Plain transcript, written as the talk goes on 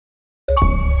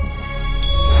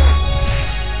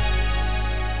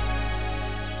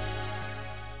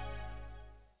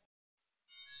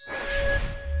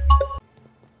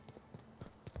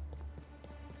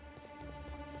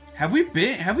Have we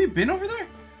been over there?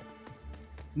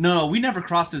 No, we never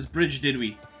crossed this bridge, did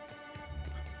we?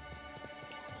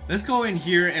 Let's go in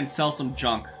here and sell some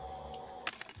junk.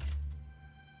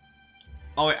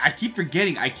 Oh, I keep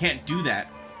forgetting I can't do that.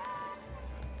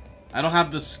 I don't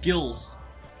have the skills.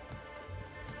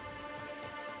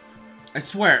 I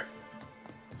swear,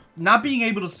 not being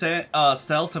able to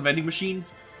sell to vending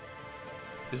machines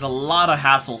is a lot of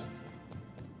hassle.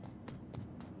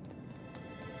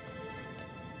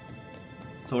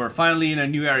 So we're finally in a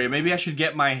new area. Maybe I should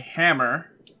get my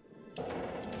hammer.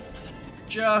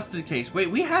 Just in case. Wait,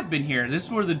 we have been here. This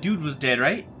is where the dude was dead,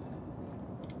 right?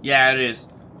 Yeah, it is.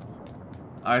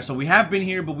 Alright, so we have been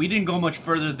here, but we didn't go much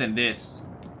further than this.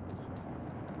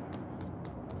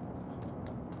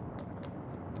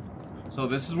 So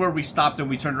this is where we stopped and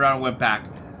we turned around and went back.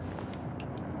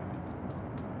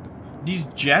 These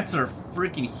jets are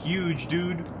freaking huge,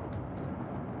 dude.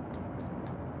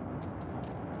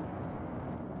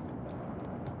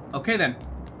 Okay then.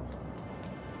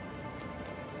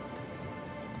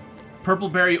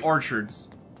 Purpleberry Orchards.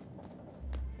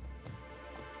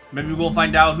 Maybe we'll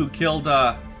find out who killed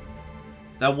that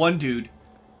one dude.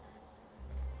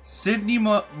 Sydney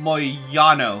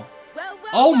Moyano. Well,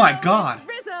 oh my god!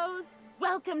 Rizzo's!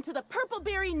 Welcome to the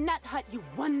Purpleberry Nut Hut, you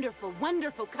wonderful,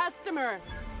 wonderful customer.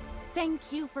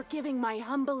 Thank you for giving my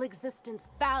humble existence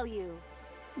value.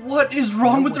 What is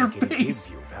wrong with her No one can face?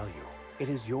 give you value. It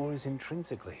is yours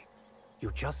intrinsically.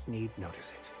 You just need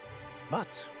notice it. But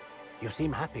you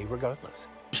seem happy regardless.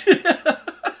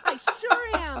 I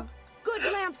sure am. Good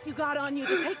lamps you got on you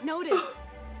to take notice.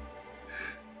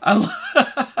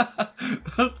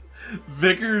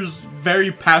 Vickers'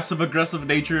 very passive-aggressive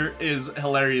nature is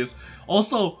hilarious.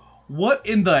 Also, what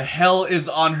in the hell is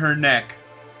on her neck?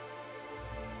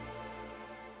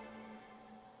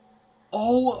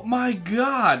 Oh my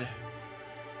god!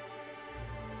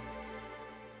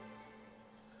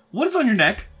 What is on your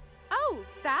neck? Oh,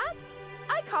 that?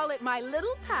 I call it my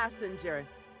little passenger.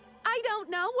 I don't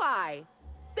know why.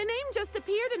 The name just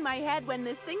appeared in my head when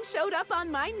this thing showed up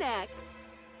on my neck.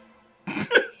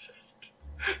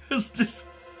 It's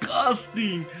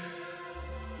disgusting.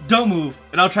 Don't move,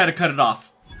 and I'll try to cut it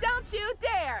off. Don't you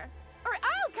dare, or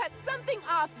I'll cut something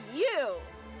off you.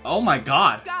 Oh my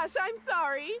god. Gosh, I'm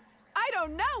sorry. I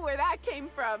don't know where that came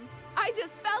from. I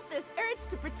just felt this urge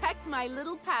to protect my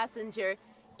little passenger,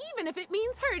 even if it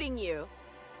means hurting you.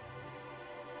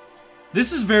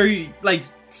 This is very, like,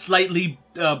 slightly,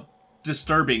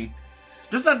 disturbing.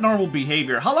 This is not normal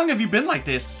behavior. How long have you been like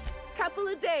this? Couple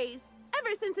of days.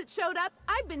 Ever since it showed up,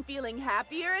 I've been feeling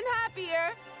happier and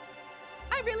happier.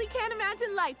 I really can't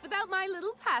imagine life without my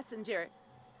little passenger.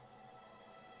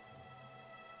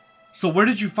 So where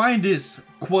did you find this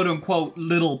quote-unquote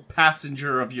little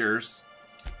passenger of yours?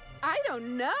 I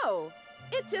don't know.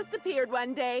 It just appeared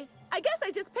one day. I guess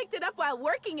I just picked it up while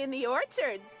working in the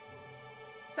orchards.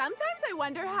 Sometimes I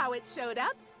wonder how it showed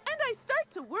up, and I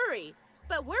start to worry.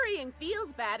 But worrying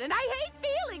feels bad, and I hate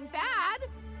feeling bad.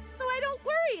 So I don't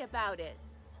worry about it.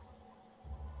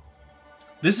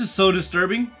 This is so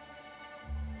disturbing.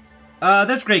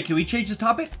 That's great. Can we change the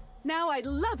topic? Now I'd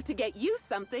love to get you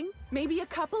something. Maybe a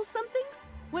couple somethings?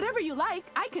 Whatever you like,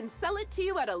 I can sell it to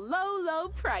you at a low, low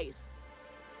price.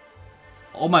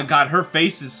 Oh my god, her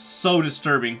face is so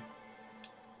disturbing.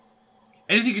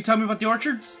 Anything you can tell me about the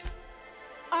orchards?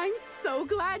 I'm so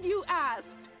glad you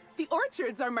asked. The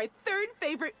orchards are my third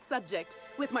favorite subject,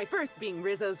 with my first being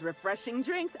Rizzo's refreshing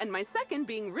drinks and my second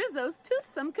being Rizzo's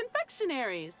toothsome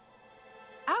confectionaries.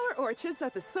 Our orchards are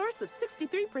the source of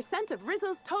 63% of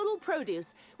Rizzo's total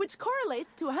produce, which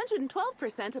correlates to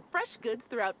 112% of fresh goods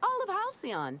throughout all of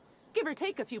Halcyon. Give or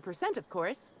take a few percent, of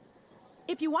course.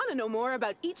 If you want to know more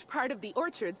about each part of the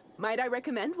orchards, might I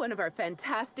recommend one of our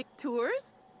fantastic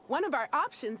tours? One of our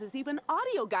options is even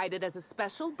audio-guided as a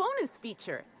special bonus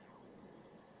feature.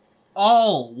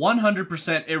 All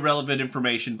 100% irrelevant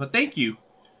information, but thank you.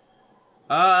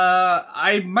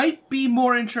 I might be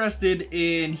more interested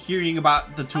in hearing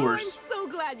about the tours. Oh, I'm so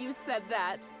glad you said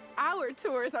that. Our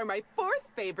tours are my fourth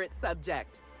favorite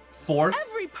subject. Fourth?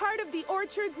 Every part of the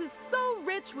orchards is so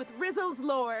rich with Rizzo's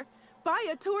lore. Buy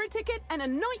a tour ticket and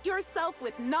anoint yourself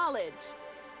with knowledge.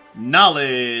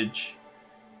 Knowledge.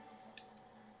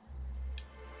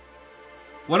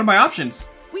 What are my options?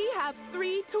 We have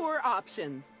 3 tour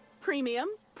options. Premium,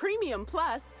 Premium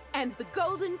Plus, and the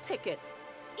Golden Ticket.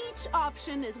 Each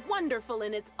option is wonderful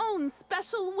in its own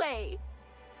special way.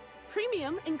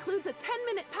 Premium includes a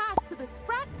 10-minute pass to the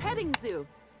Sprat Petting Zoo.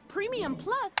 Premium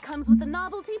Plus comes with the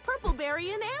novelty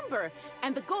Purpleberry and Amber,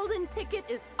 and the Golden Ticket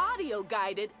is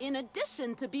audio-guided in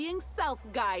addition to being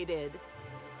self-guided.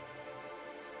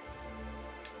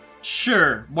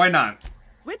 Sure, why not?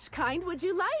 Which kind would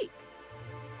you like?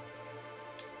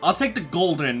 I'll take the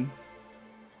golden.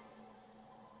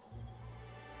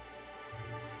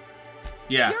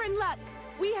 Yeah. You're in luck.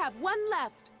 We have one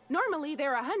left. Normally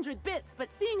they're 100 bits,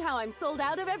 but seeing how I'm sold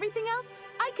out of everything else,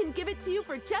 I can give it to you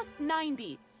for just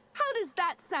 90. How does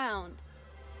that sound?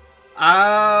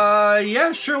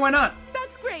 Yeah, sure, why not?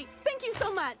 That's great. Thank you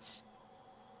so much.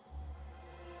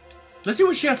 Let's see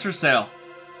what she has for sale.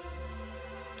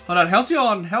 Hold on,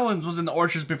 Halcyon Helens was in the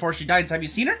orchards before she died. Have you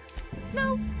seen her?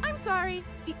 No, I'm sorry.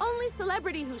 The only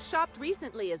celebrity who shopped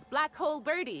recently is Black Hole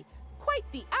Birdie. Quite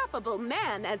the affable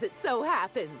man, as it so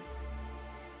happens.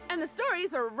 And the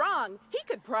stories are wrong. He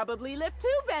could probably lift 2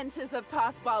 benches of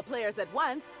tossball players at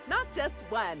once, not just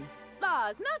one.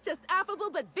 Laws, not just affable,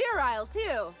 but virile,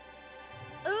 too.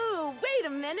 Ooh, wait a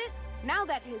minute. Now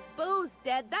that his beau's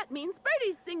dead, that means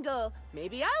Birdie's single.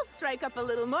 Maybe I'll strike up a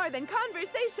little more than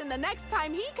conversation the next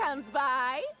time he comes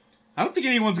by. I don't think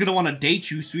anyone's gonna want to date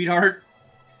you, sweetheart.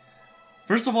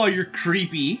 First of all, you're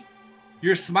creepy.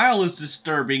 Your smile is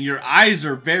disturbing. Your eyes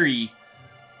are very,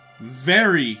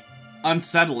 very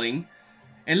unsettling.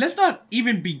 And let's not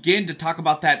even begin to talk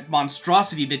about that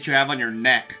monstrosity that you have on your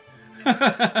neck.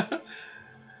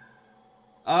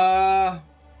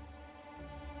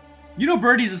 You know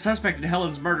Birdie's a suspect in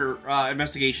Helen's murder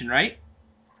investigation, right?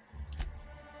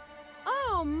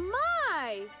 Oh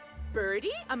my! Birdie,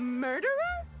 a murderer?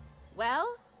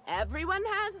 Well, everyone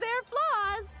has their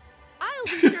flaws. I'll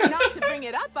be sure not to bring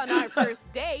it up on our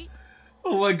first date.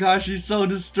 Oh my gosh, she's so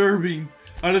disturbing.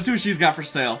 Alright, let's see what she's got for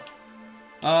sale.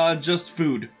 Just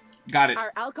food. Got it.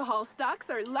 Our alcohol stocks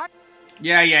are large.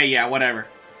 Yeah, whatever.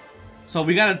 So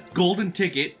we got a golden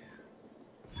ticket.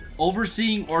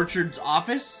 Overseeing Orchard's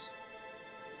office.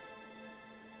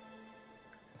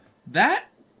 That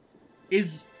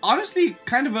is honestly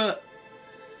kind of a...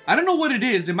 I don't know what it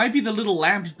is. It might be the little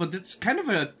lamps, but it's kind of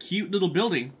a cute little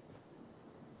building.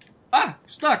 Ah!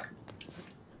 Stuck!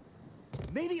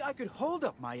 Maybe I could hold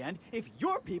up my end if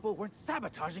your people weren't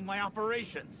sabotaging my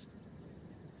operations.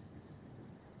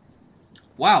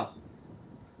 Wow.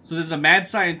 So there's a mad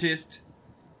scientist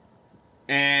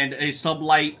and a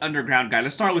sublight underground guy.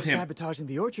 Let's start with him. Sabotaging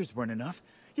the orchards weren't enough.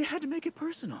 You had to make it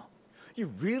personal. You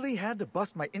really had to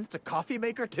bust my Insta coffee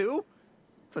maker too?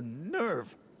 The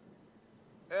nerve.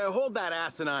 Hold that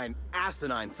asinine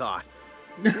thought.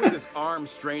 Who was this armed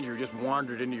stranger just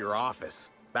wandered into your office?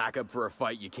 Back up for a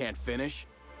fight you can't finish?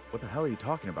 What the hell are you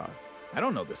talking about? I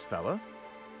don't know this fella.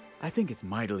 I think it's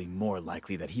mightily more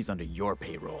likely that he's under your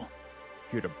payroll.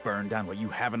 Here to burn down what you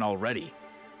haven't already.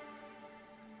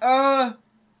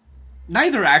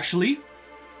 Neither actually.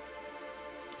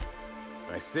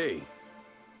 I see.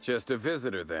 Just a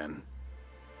visitor then.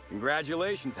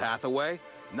 Congratulations, Hathaway.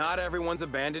 Not everyone's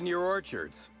abandoned your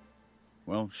orchards.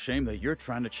 Well, shame that you're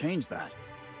trying to change that.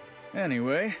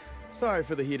 Anyway, sorry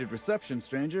for the heated reception,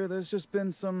 stranger. There's just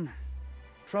been some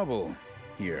trouble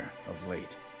here of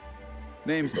late.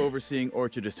 Name's Overseeing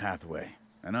Orchardist Hathaway,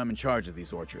 and I'm in charge of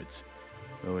these orchards.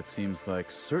 Though it seems like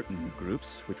certain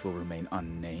groups, which will remain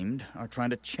unnamed, are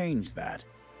trying to change that.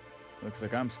 Looks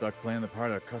like I'm stuck playing the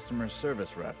part of customer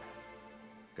service rep.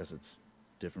 Guess it's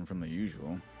different from the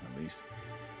usual, at least.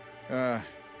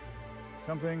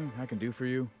 Something I can do for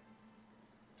you?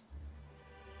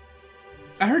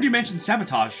 I heard you mention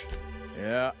sabotage.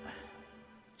 Yeah.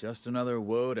 Just another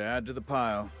woe to add to the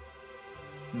pile.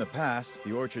 In the past,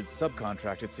 the orchard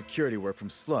subcontracted security work from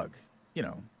Slug. You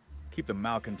know, keep the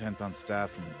malcontents on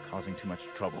staff from causing too much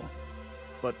trouble.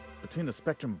 But between the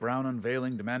Spectrum Brown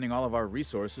unveiling demanding all of our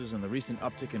resources and the recent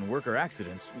uptick in worker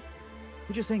accidents,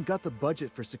 we just ain't got the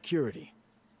budget for security.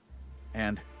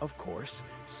 And, of course,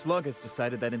 Slug has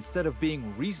decided that instead of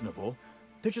being reasonable,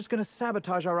 they're just gonna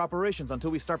sabotage our operations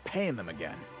until we start paying them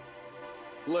again.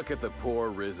 Look at the poor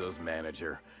Rizzo's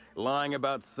manager, lying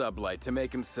about Sublight to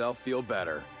make himself feel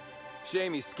better.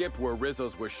 Shame he skipped where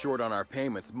Rizzo's were short on our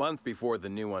payments months before the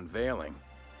new unveiling.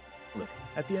 Look,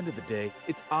 at the end of the day,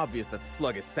 it's obvious that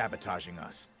Slug is sabotaging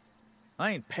us.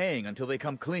 I ain't paying until they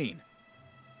come clean.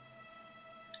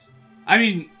 I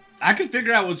mean, I could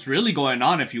figure out what's really going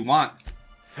on if you want.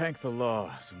 Thank the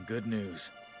law, some good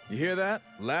news. You hear that,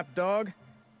 lapdog?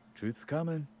 Truth's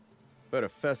coming. Better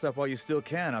fess up while you still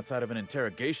can outside of an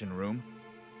interrogation room.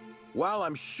 While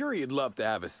I'm sure you'd love to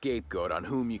have a scapegoat on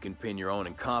whom you can pin your own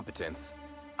incompetence,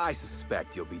 I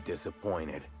suspect you'll be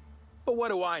disappointed. But what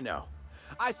do I know?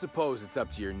 I suppose it's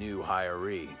up to your new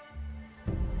hiree.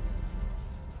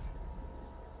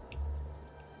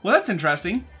 Well, that's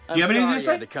interesting. Do you have anything to say? I'm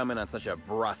sorry you had to come in on such a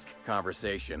brusque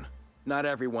conversation. Not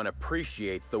everyone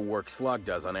appreciates the work Slug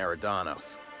does on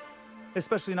Eridanos.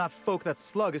 Especially not folk that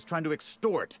Slug is trying to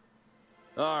extort.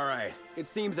 All right, it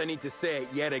seems I need to say it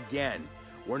yet again.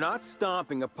 We're not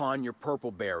stomping upon your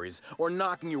purple berries or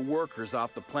knocking your workers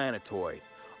off the planetoid.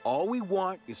 All we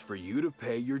want is for you to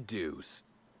pay your dues.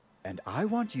 And I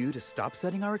want you to stop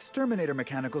setting our exterminator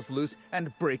mechanicals loose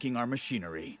and breaking our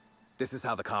machinery. This is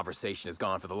how the conversation has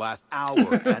gone for the last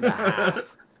hour and a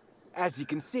half. As you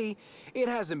can see, it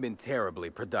hasn't been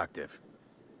terribly productive.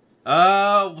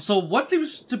 So what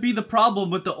seems to be the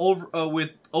problem with the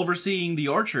overseeing the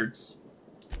orchards?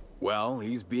 Well,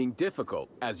 he's being difficult,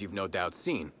 as you've no doubt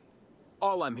seen.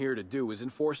 All I'm here to do is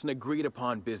enforce an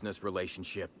agreed-upon business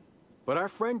relationship. But our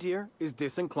friend here is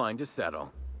disinclined to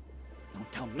settle.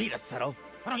 Don't tell me to settle.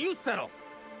 Why don't you settle?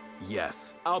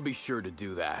 Yes, I'll be sure to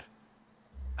do that.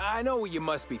 I know what you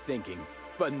must be thinking,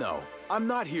 but no, I'm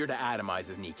not here to atomize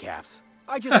his kneecaps.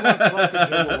 I just want Slug to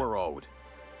get what we're owed.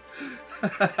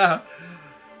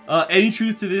 Any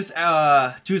truth to this,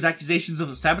 to his accusations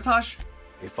of sabotage?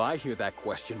 If I hear that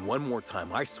question one more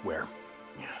time, I swear.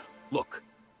 Look,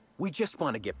 we just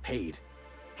want to get paid.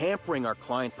 Hampering our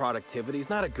clients' productivity is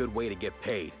not a good way to get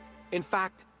paid. In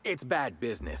fact, it's bad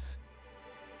business.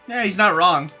 Yeah, he's not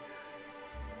wrong.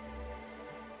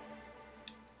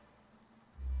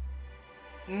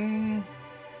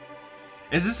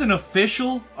 Is this an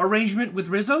official arrangement with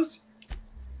Rizzo's?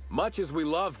 Much as we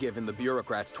love giving the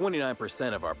bureaucrats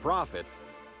 29% of our profits,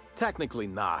 technically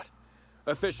not.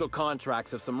 Official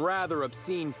contracts have some rather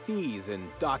obscene fees and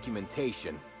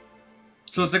documentation.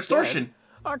 So it's extortion. Instead,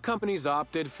 our company's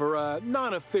opted for a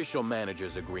non-official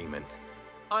manager's agreement.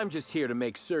 I'm just here to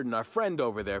make certain our friend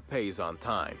over there pays on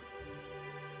time.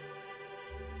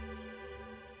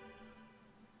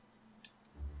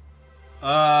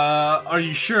 Are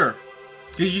you sure?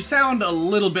 Because you sound a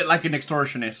little bit like an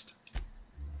extortionist.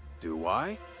 Do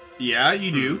I? Yeah,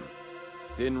 you do.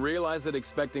 Didn't realize that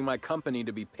expecting my company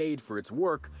to be paid for its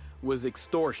work was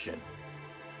extortion.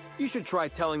 You should try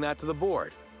telling that to the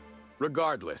board.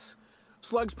 Regardless,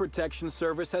 Slug's Protection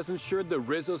Service has ensured that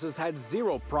Rizzo's has had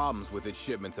zero problems with its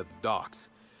shipments at the docks.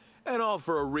 And all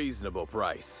for a reasonable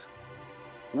price.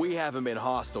 We haven't been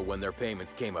hostile when their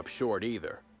payments came up short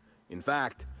either. In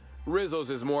fact, Rizzo's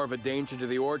is more of a danger to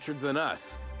the orchards than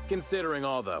us, considering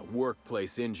all the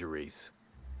workplace injuries.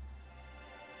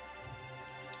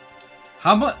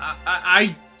 How much?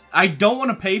 I don't want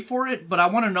to pay for it, but I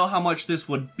want to know how much this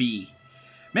would be.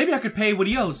 Maybe I could pay what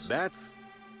he owes.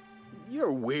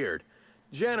 You're weird.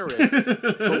 Generous,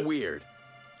 but weird.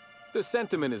 The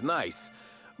sentiment is nice,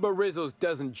 but Rizzo's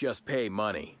doesn't just pay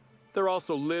money. They're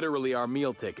also literally our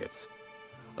meal tickets.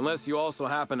 Unless you also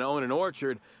happen to own an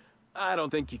orchard, I don't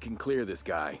think you can clear this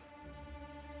guy.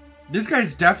 This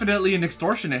guy's definitely an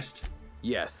extortionist.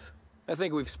 Yes, I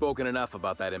think we've spoken enough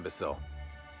about that imbecile.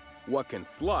 What can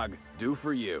Slug do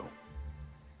for you?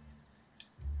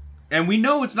 And we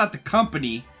know it's not the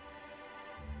company.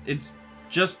 It's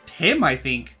just him, I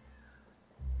think.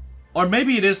 Or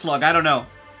maybe it is Slug, I don't know.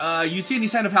 You see any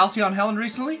sign of Halcyon Helen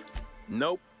recently?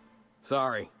 Nope.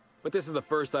 Sorry, but this is the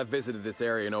first I've visited this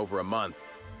area in over a month.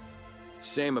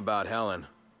 Shame about Helen.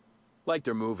 Liked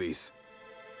her movies.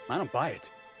 I don't buy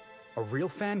it. A real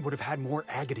fan would have had more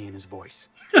agony in his voice.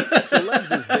 Celebs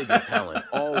as big as Helen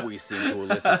always seem to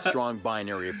elicit strong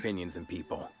binary opinions in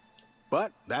people.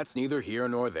 But that's neither here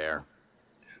nor there.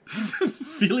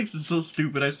 Felix is so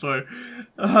stupid, I swear.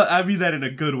 I mean that in a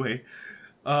good way.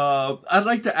 I'd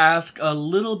like to ask a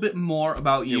little bit more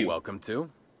about you. You're welcome to.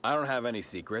 I don't have any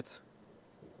secrets.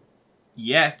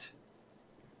 Yet.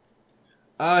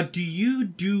 Do you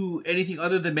do anything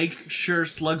other than make sure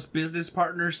Slug's business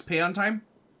partners pay on time?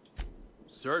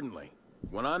 Certainly.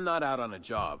 When I'm not out on a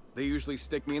job, they usually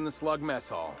stick me in the Slug mess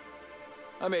hall.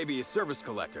 I may be a service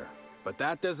collector, but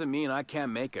that doesn't mean I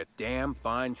can't make a damn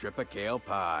fine triple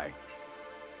pie.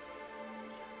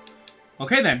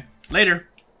 Okay then, later.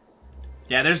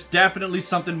 Yeah, there's definitely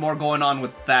something more going on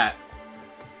with that.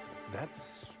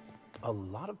 That's a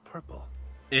lot of purple.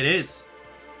 It is.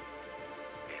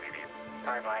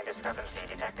 Timeline discrepancy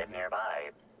detected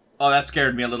nearby. Oh, that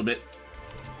scared me a little bit.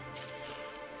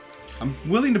 I'm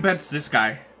willing to bet it's this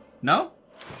guy. No?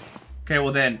 Okay,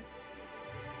 well then.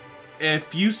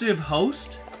 Effusive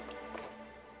host?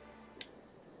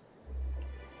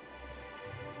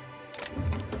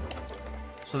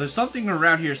 So there's something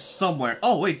around here somewhere.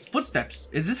 Oh wait, footsteps.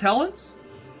 Is this Helen's?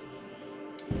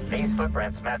 These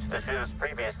footprints match the shoes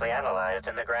previously analyzed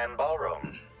in the Grand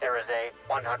Ballroom. There is a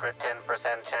 110%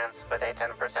 chance with a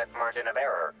 10% margin of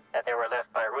error that they were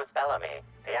left by Ruth Bellamy,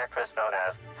 the actress known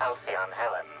as Halcyon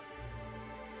Helen.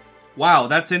 Wow,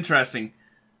 that's interesting.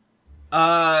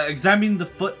 Examine the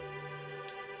foot...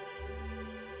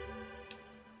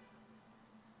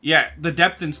 Yeah, the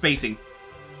depth and spacing.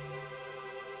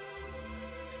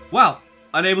 Wow,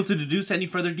 unable to deduce any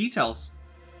further details.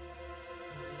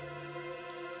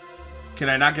 Can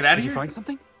I not get out of Did here? you find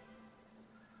something?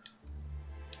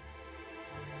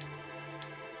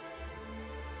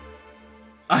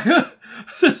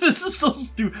 This is so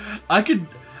stupid. I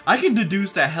can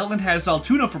deduce that Helen had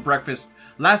Altoona for breakfast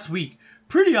last week.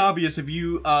 Pretty obvious if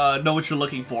you know what you're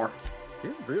looking for.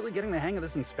 You're really getting the hang of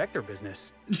this inspector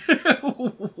business.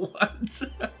 What?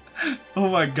 Oh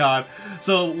my god.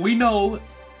 So we know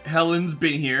Helen's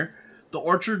been here. The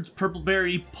orchard's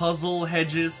purpleberry puzzle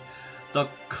hedges, the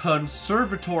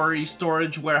conservatory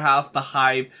storage warehouse, the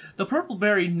hive, the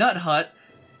purpleberry nut hut,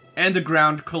 and the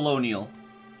ground colonial.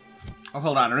 Oh,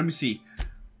 hold on, let me see.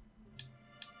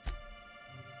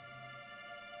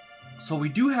 So we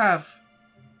do have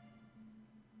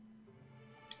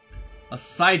a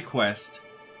side quest.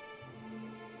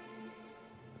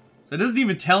 It doesn't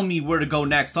even tell me where to go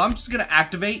next, so I'm just gonna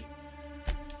activate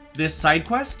this side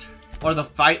quest or the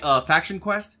faction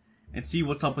quest and see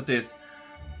what's up with this.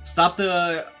 Stop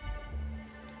the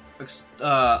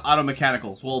auto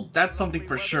mechanicals. Well, that's something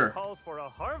for sure. Calls for a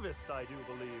harvest, I do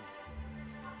believe.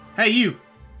 Hey, you!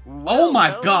 Oh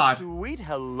my god! Sweet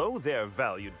hello there,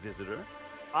 valued visitor.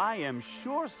 I am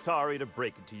sure sorry to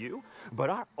break it to you, but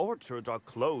our orchards are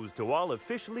closed to all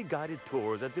officially guided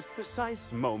tours at this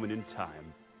precise moment in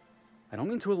time. I don't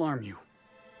mean to alarm you,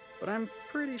 but I'm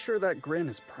pretty sure that grin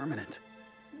is permanent.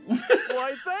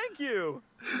 Why, thank you!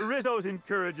 Rizzo's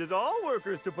encourages all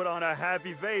workers to put on a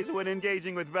happy face when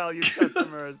engaging with valued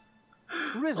customers.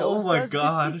 Rizzo's Oh my does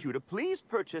god. beseech you to please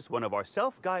purchase one of our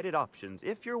self-guided options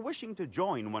if you're wishing to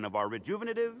join one of our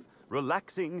rejuvenative,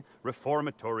 relaxing,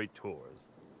 reformatory tours.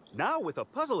 Now with a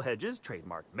puzzle hedges,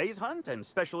 trademark maze hunt, and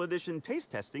special edition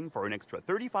taste testing for an extra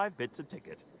 35 bits a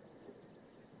ticket.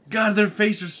 God, their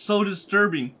faces are so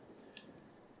disturbing.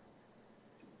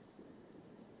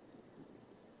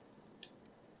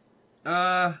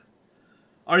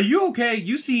 Are you okay?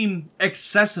 You seem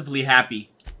excessively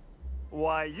happy.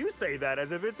 Why, you say that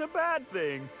as if it's a bad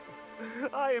thing.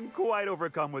 I am quite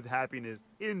overcome with happiness,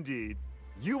 indeed.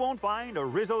 You won't find a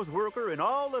Rizzo's worker in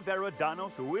all of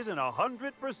Eridanos who isn't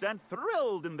 100%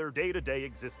 thrilled in their day-to-day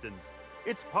existence.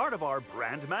 It's part of our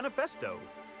brand manifesto.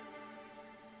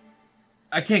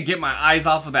 I can't get my eyes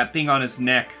off of that thing on his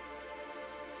neck.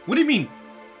 What do you mean?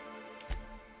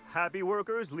 Happy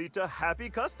workers lead to happy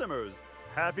customers.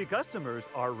 Happy customers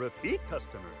are repeat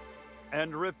customers.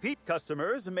 And repeat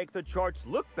customers make the charts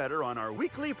look better on our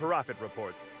weekly profit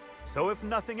reports. So if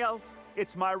nothing else,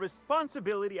 it's my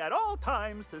responsibility at all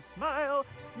times to smile,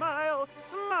 smile,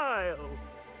 smile.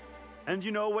 And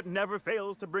you know what never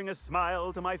fails to bring a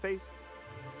smile to my face?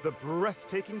 The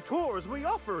breathtaking tours we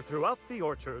offer throughout the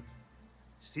orchards.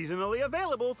 Seasonally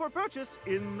available for purchase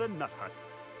in the Nut Hut.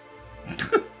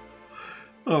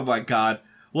 Oh my god.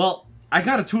 Well, I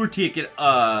got a tour ticket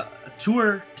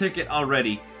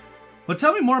already. But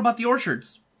tell me more about the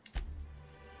orchards.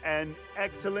 An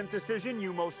excellent decision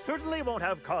you most certainly won't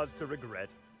have cause to regret.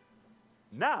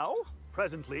 Now,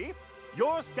 presently,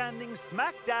 you're standing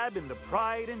smack dab in the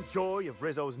pride and joy of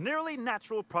Rizzo's nearly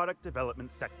natural product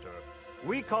development sector.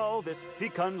 We call this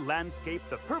fecund landscape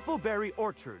the Purpleberry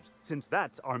Orchards, since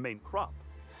that's our main crop.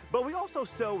 But we also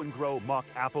sow and grow mock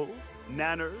apples,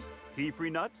 nanners,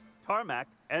 pea-free nuts, tarmac,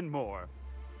 and more.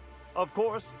 Of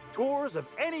course, tours of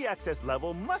any excess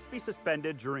level must be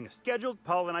suspended during a scheduled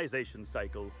pollinization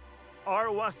cycle. Our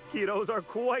wasquitos are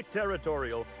quite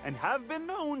territorial and have been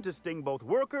known to sting both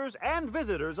workers and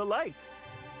visitors alike.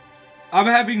 I'm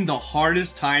having the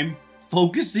hardest time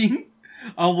focusing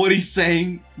on what he's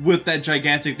saying with that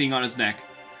gigantic thing on his neck.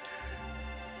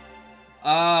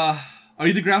 Are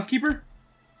you the groundskeeper?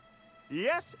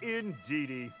 Yes,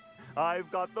 indeedy.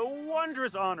 I've got the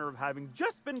wondrous honor of having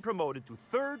just been promoted to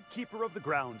third keeper of the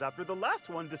grounds after the last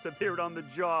one disappeared on the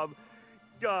job.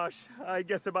 Gosh, I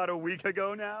guess about a week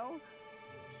ago now.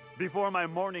 Before my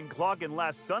morning clock-in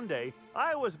last Sunday,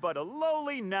 I was but a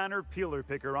lowly nanner peeler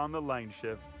picker on the line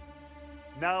shift.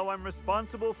 Now I'm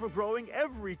responsible for growing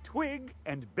every twig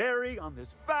and berry on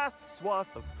this vast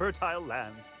swath of fertile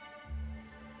land.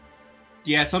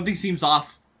 Yeah, something seems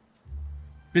off.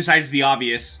 Besides the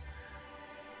obvious.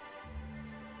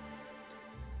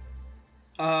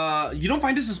 You don't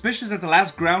find it suspicious that the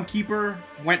last groundkeeper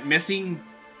went missing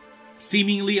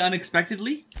seemingly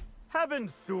unexpectedly? Heaven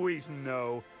sweet,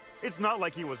 no. It's not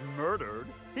like he was murdered.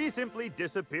 He simply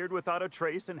disappeared without a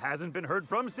trace and hasn't been heard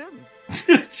from since.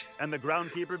 And the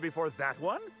groundkeeper before that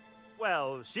one?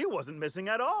 Well, she wasn't missing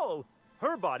at all.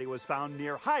 Her body was found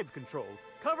near hive control,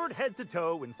 covered head to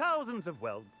toe in thousands of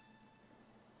welts.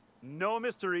 No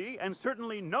mystery, and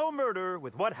certainly no murder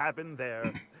with what happened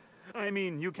there. I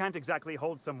mean, you can't exactly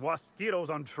hold some mosquitoes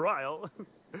on trial.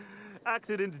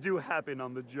 Accidents do happen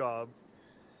on the job.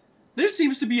 There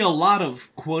seems to be a lot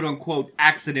of quote-unquote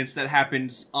accidents that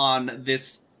happens on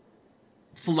this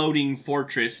floating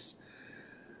fortress.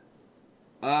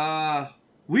 We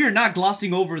are not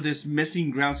glossing over this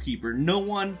missing groundskeeper. No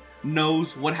one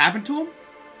knows what happened to him?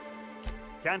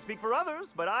 Can't speak for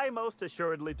others, but I most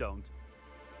assuredly don't.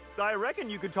 I reckon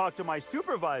you could talk to my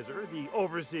supervisor, the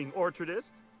overseeing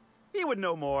orchardist. He would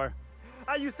know more.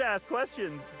 I used to ask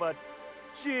questions, but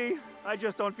gee, I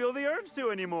just don't feel the urge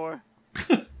to anymore.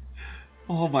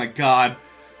 Oh my god.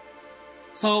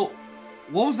 So,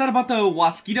 what was that about the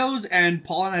mosquitoes and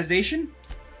pollinization?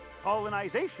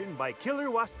 Pollinization by killer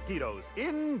mosquitoes,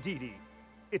 indeedy.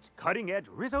 It's cutting-edge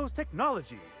Rizzo's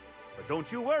technology. But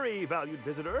don't you worry, valued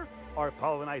visitor. Our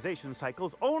pollinization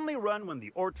cycles only run when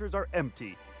the orchards are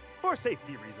empty, for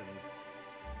safety reasons.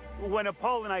 When a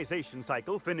pollinization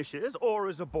cycle finishes or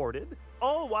is aborted,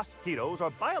 all mosquitoes are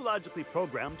biologically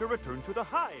programmed to return to the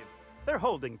hive, their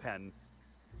holding pen.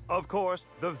 Of course,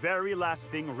 the very last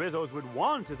thing Rizzos would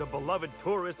want is a beloved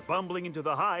tourist bumbling into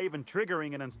the hive and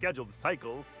triggering an unscheduled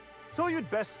cycle, so you'd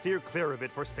best steer clear of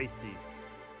it for safety.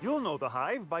 You'll know the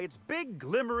hive by its big,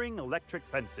 glimmering electric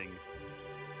fencing.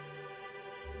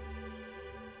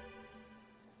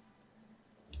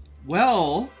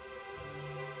 Well,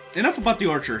 enough about the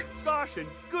orchard. Gosh and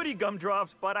goody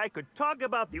gumdrops, but I could talk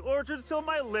about the orchards till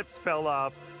my lips fell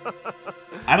off.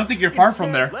 I don't think you're far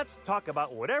from there. Let's talk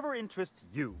about whatever interests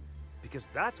you, because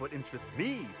that's what interests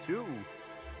me, too.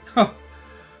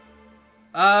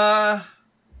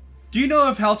 Do you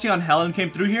know if Halcyon Helen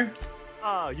came through here?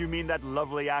 Ah, you mean that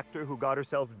lovely actor who got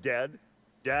herself dead?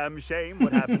 Damn shame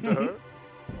what happened to her.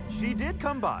 She did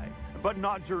come by, but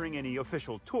not during any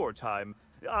official tour time.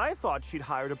 I thought she'd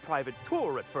hired a private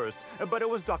tour at first, but it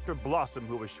was Dr. Blossom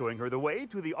who was showing her the way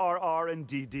to the RR and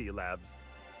DD labs.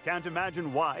 Can't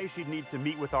imagine why she'd need to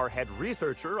meet with our head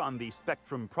researcher on the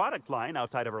Spectrum product line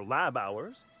outside of her lab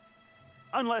hours.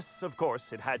 Unless, of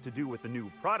course, it had to do with the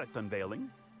new product unveiling.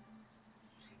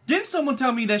 Didn't someone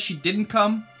tell me that she didn't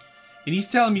come? And he's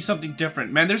telling me something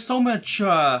different. Man, there's so much,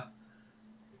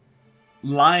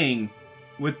 lying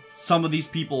with some of these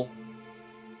people.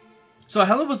 So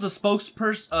Helen was the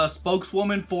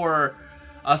spokeswoman for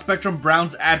Spectrum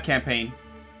Brown's ad campaign.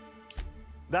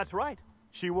 That's right.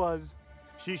 She was.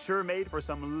 She sure made for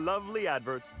some lovely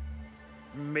adverts.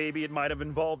 Maybe it might have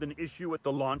involved an issue with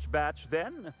the launch batch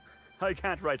then? I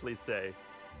can't rightly say.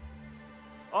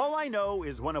 All I know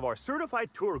is one of our certified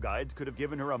tour guides could have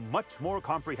given her a much more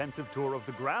comprehensive tour of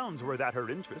the grounds were that her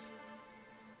interest.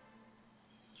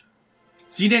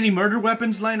 Seen any murder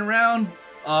weapons lying around?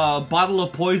 A bottle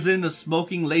of poison, a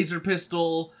smoking laser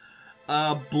pistol,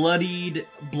 a bloodied,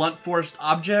 blunt-forced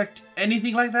object?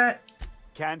 Anything like that?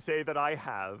 Can't say that I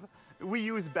have. We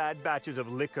use bad batches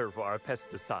of liquor for our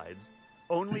pesticides.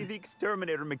 Only the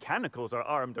exterminator mechanicals are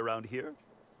armed around here.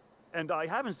 And I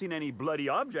haven't seen any bloody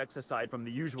objects aside from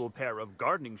the usual pair of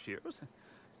gardening shears.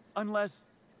 Unless,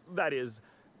 that is,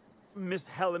 Miss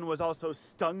Helen was also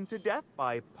stung to death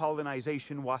by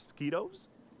pollinization mosquitoes?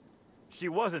 She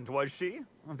wasn't, was she?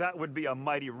 That would be a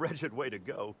mighty wretched way to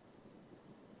go.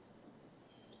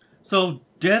 So,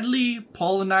 deadly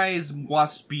pollinized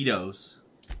mosquitoes.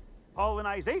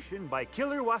 Pollinization by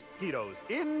killer mosquitoes,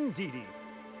 indeedy.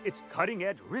 It's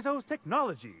cutting-edge Rizzo's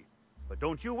technology. But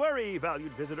don't you worry,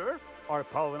 valued visitor. Our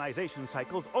pollinization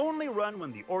cycles only run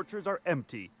when the orchards are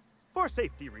empty, for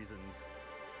safety reasons.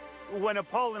 When a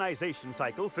pollinization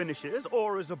cycle finishes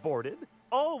or is aborted,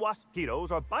 all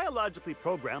mosquitoes are biologically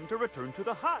programmed to return to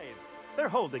the hive, their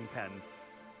holding pen.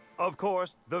 Of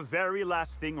course, the very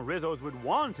last thing Rizzos would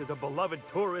want is a beloved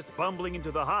tourist bumbling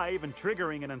into the hive and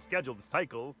triggering an unscheduled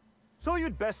cycle, so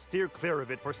you'd best steer clear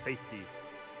of it for safety.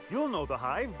 You'll know the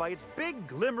hive by its big,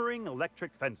 glimmering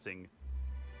electric fencing.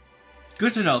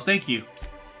 Good to know, thank you.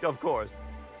 Of course.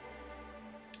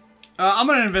 I'm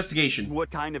on an investigation.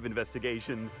 What kind of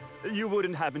investigation? You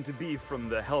wouldn't happen to be from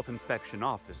the health inspection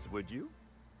office, would you?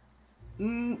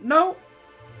 No.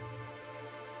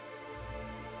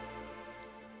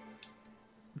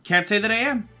 Can't say that I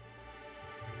am.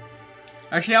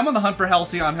 Actually, I'm on the hunt for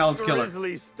Halcyon Helen's killer.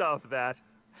 Grisly stuff, that.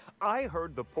 I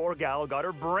heard the poor gal got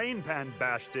her brain pan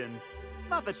bashed in.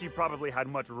 Not that she probably had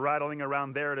much rattling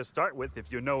around there to start with,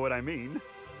 if you know what I mean.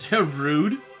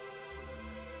 Rude.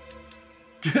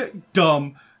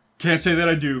 Dumb. Can't say that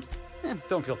I do.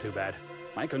 Don't feel too bad.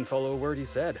 I couldn't follow a word he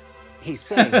said. He's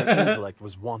saying that intellect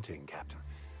was wanting, Captain.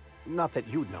 Not that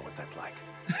you'd know what that's like.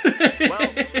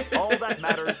 Well, all that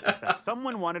matters is that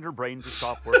someone wanted her brain to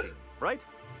stop working, right?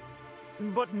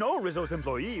 But no Rizzo's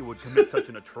employee would commit such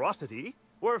an atrocity.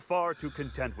 We're far too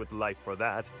content with life for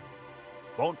that.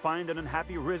 Won't find an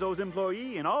unhappy Rizzo's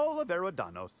employee in all of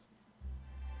Eridanos.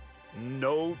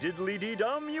 No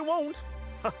diddly-dee-dum, you won't.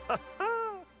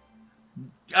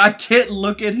 I can't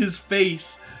look at his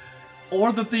face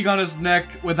or the thing on his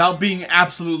neck without being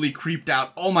absolutely creeped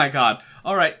out. Oh my god.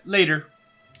 Alright, later.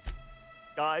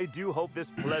 I do hope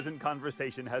this pleasant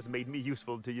conversation has made me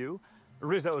useful to you.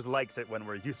 Rizzo's likes it when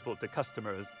we're useful to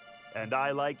customers. And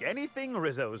I like anything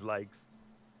Rizzo's likes.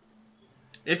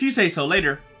 If you say so,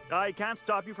 later. I can't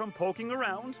stop you from poking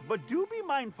around, but do be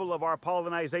mindful of our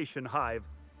pollinization hive.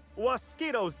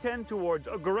 Mosquitoes tend towards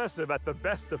aggressive at the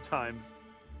best of times.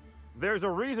 There's a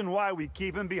reason why we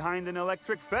keep him behind an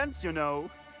electric fence, you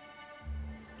know.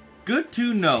 Good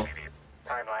to know.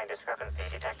 Timeline discrepancy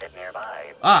detected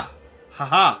nearby. Ah,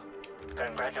 haha.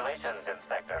 Congratulations,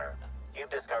 Inspector. You've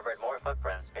discovered more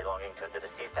footprints belonging to the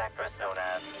deceased actress known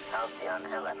as Halcyon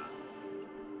Helen.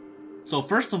 So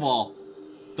first of all,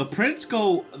 the prints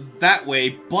go that way,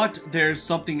 but there's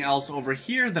something else over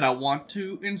here that I want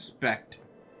to inspect.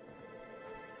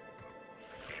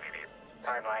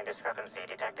 Timeline discrepancy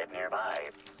detected nearby.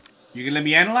 You can let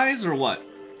me analyze, or what?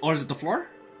 Or is it the floor?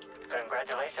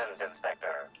 Congratulations,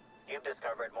 Inspector. You've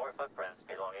discovered more footprints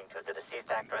belonging to the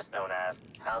deceased actress known as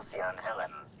Halcyon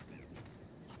Helen.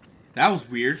 That was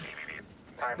weird.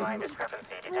 Timeline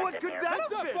discrepancy detected What could nearby. that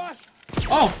have been?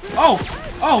 Oh, oh,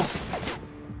 oh!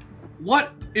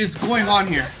 What is going on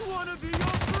here? Wanna be your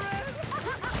friend?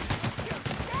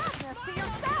 Sadness to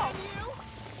yourself.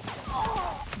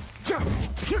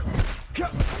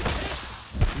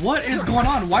 What is going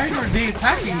on? Why are they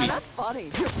attacking me? That's funny.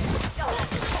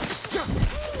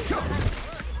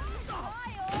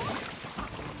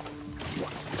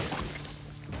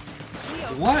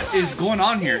 What is going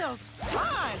on here?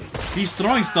 He's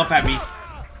throwing stuff at me.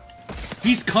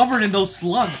 He's covered in those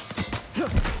slugs.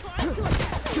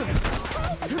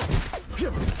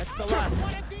 That's the last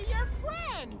one. To be your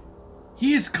friend.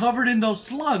 He is covered in those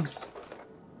slugs.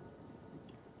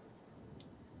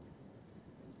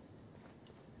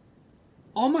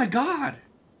 Oh my god.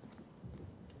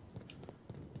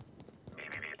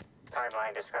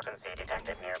 Timeline discrepancy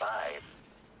detected nearby.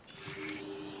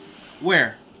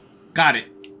 Where? Got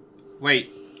it.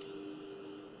 Wait.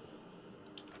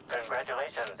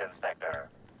 Congratulations, Inspector.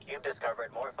 You've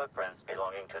discovered more footprints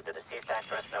belonging to the deceased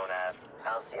actress known as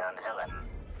Halcyon Helen.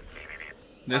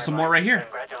 There's some more right here.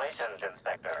 Congratulations,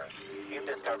 Inspector. You've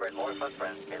discovered more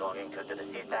footprints belonging to the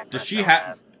deceased actress Does she known have...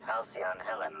 as Halcyon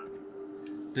Helen.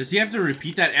 Does he have to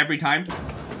repeat that every time?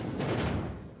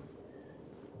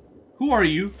 Who are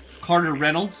you? Carter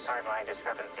Reynolds? Timeline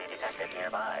discrepancy detected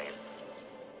nearby.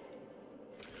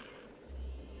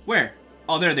 Where?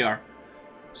 Oh, there they are.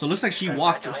 So it looks like she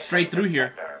walked straight through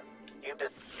here.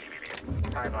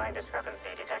 Timeline discrepancy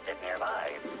detected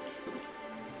nearby.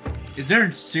 Is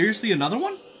there seriously another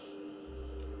one?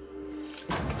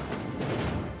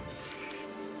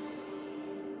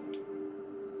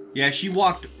 Yeah, she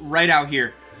walked right out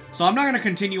here. So I'm not going to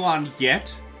continue on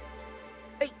yet.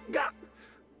 Hey,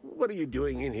 what are you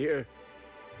doing in here?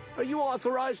 Are you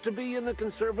authorized to be in the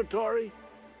conservatory?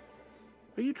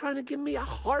 Are you trying to give me a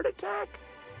heart attack?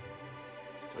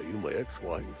 Are you my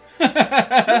ex-wife?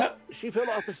 She fell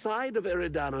off the side of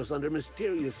Eridanos under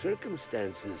mysterious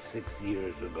circumstances 6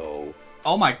 years ago.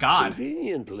 Oh my god.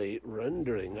 Conveniently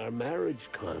rendering our marriage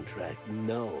contract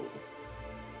null.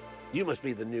 You must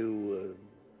be the new,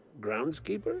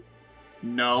 groundskeeper?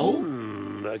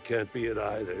 No. That can't be it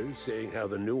either, seeing how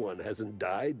the new one hasn't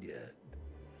died yet.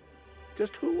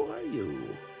 Just who are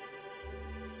you?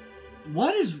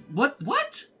 What?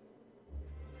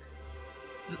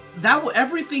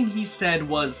 Everything he said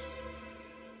was,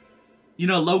 you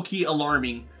know, low-key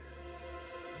alarming.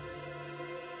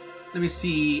 Let me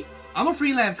see. I'm a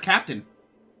freelance captain.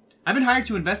 I've been hired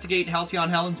to investigate Halcyon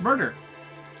Helen's murder.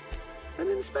 An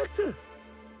inspector?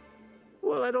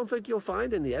 Well, I don't think you'll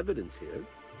find any evidence here.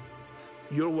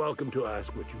 You're welcome to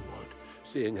ask what you want,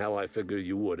 seeing how I figure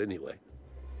you would anyway.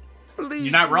 Believe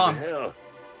You're not wrong. Hell,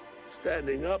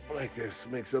 standing up like this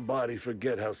makes a body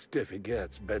forget how stiff he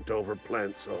gets, bent over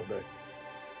plants all day.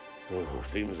 Oh,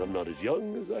 seems I'm not as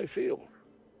young as I feel.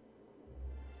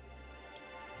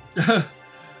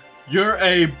 You're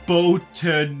a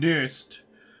botanist.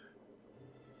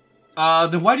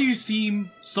 Then why do you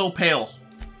seem so pale?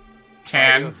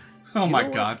 Tan. Oh my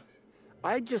god.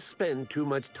 I just spend too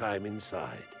much time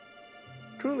inside.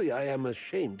 Truly, I am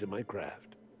ashamed of my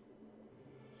craft.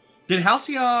 Did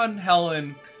Halcyon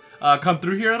Helen come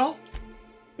through here at all?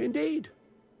 Indeed.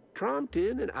 Tromped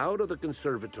in and out of the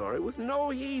conservatory with no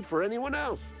heed for anyone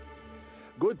else.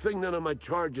 Good thing none of my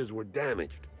charges were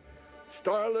damaged.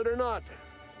 Starlet or not,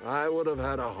 I would have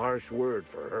had a harsh word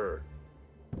for her.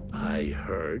 I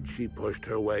heard she pushed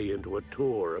her way into a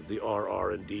tour of the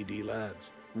RR&DD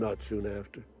labs not soon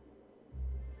after.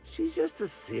 She's just a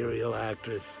serial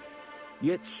actress.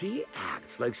 Yet she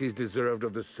acts like she's deserved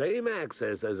of the same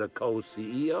access as a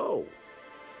co-CEO.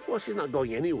 Well, she's not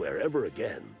going anywhere ever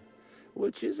again.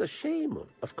 Which is a shame,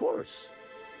 of course.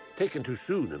 Taken too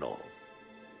soon and all.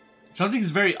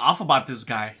 Something's very off about this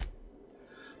guy.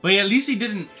 But at least he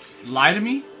didn't lie to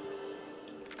me.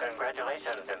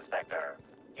 Congratulations, Inspector.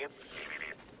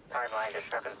 Timeline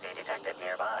discrepancy detected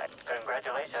nearby.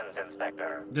 Congratulations,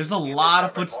 Inspector. There's a lot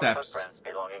of footsteps. Footprints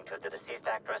belonging to the deceased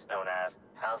actress known as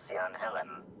Halcyon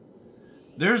Helen.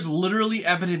 There's literally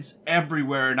evidence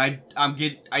everywhere, and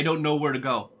I don't know where to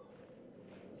go.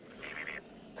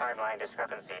 Timeline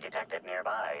discrepancy detected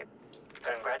nearby.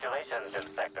 Congratulations,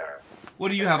 Inspector. What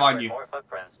do you have on you? More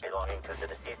footprints belonging to the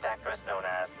deceased actress known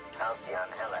as Halcyon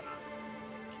Helen.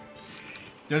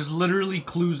 There's literally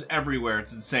clues everywhere.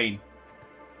 It's insane.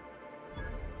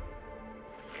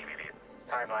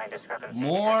 Timeline discrepancy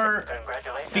More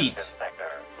Congratulations, feet.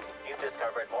 Inspector. You've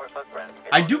discovered more footprints.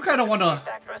 I do kind of want to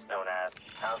Actress known as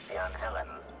Halcyon Helen.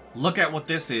 look at what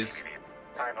this is.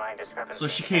 Timeline discrepancy. So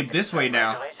she came this way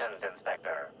now. Congratulations,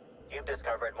 Inspector. You've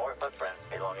discovered more footprints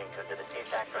belonging to the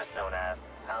deceased actress known as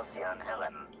Halcyon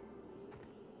Helen.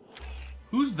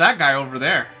 Who's that guy over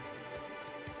there?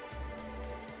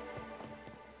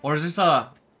 Or is this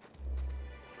a...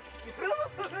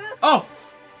 Oh!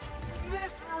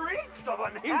 This reeks of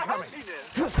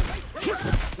unhappiness.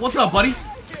 What's up, buddy?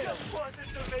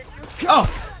 Oh!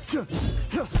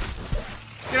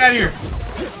 Get out of here!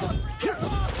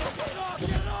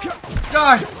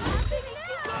 Die!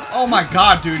 Oh my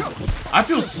god, dude. I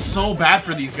feel so bad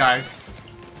for these guys.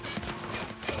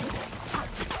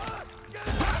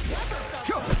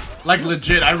 Like,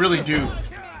 legit, I really do.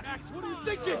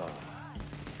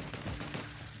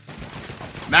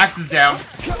 Max is down.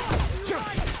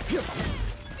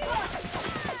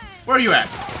 Where are you at?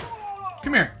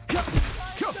 Come here.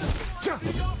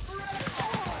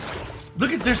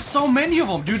 Look at, there's so many of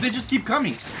them, dude. They just keep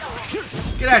coming.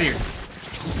 Get out of here.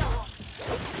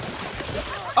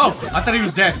 Oh, I thought he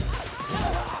was dead.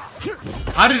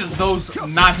 How did those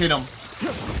not hit him?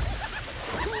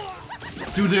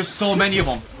 Dude, there's so many of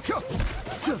them.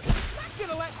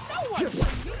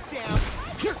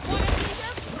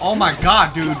 Oh my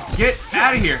god, dude. Get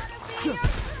out of here.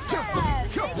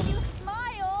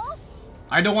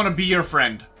 I don't want to be your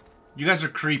friend. You guys are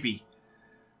creepy.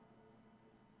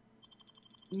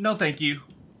 No, thank you.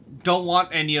 Don't want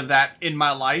any of that in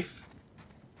my life.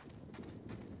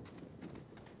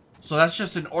 So that's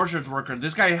just an orchards worker.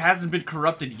 This guy hasn't been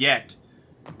corrupted yet.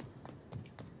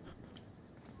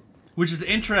 Which is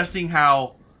interesting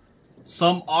how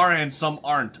some are and some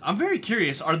aren't. I'm very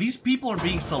curious. Are these people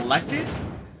being selected?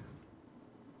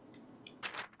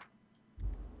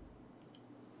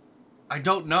 I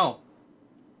don't know.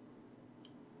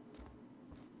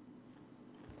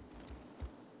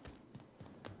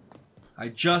 I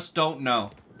just don't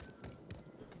know.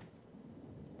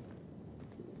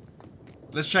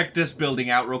 Let's check this building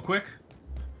out real quick.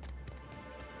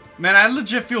 Man, I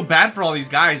legit feel bad for all these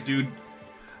guys, dude.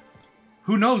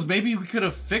 Who knows? Maybe we could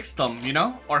have fixed them, you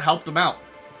know? Or helped them out.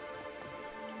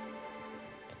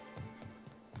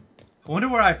 I wonder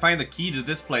where I find the key to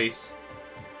this place.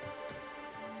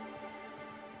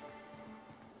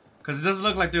 Because it doesn't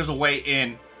look like there's a way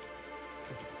in.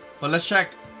 But let's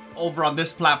check over on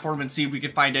this platform and see if we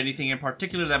can find anything in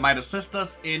particular that might assist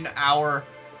us in our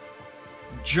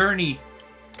journey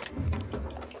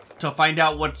to find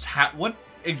out what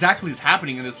exactly is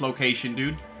happening in this location,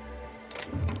 dude.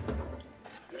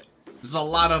 There's a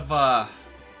lot of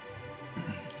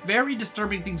very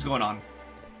disturbing things going on.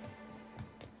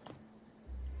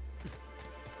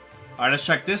 Alright, let's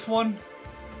check this one.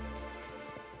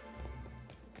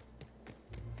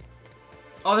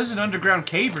 Oh, there's an underground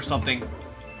cave or something.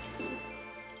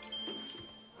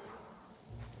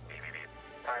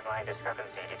 Timeline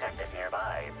discrepancy detected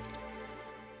nearby.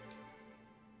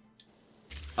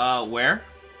 Where?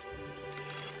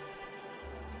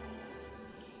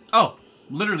 Oh,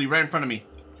 literally right in front of me.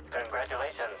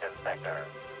 Congratulations, Inspector.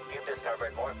 You've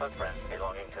discovered more footprints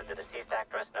belonging to the deceased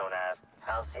actress known as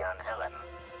Halcyon Helen.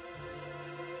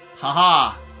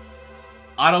 Haha.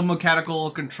 Auto mechanical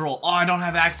control. Oh, I don't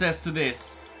have access to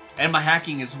this. And my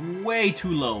hacking is way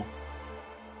too low.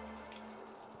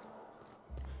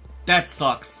 That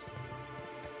sucks.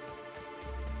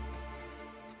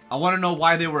 I want to know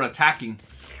why they were attacking.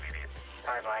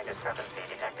 Timeline discrepancy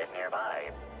detected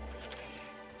nearby.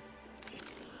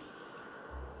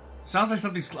 Sounds like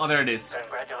something's... Oh, there it is.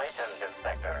 Congratulations,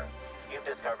 Inspector. You've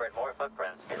discovered more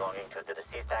footprints belonging to the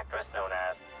deceased actress known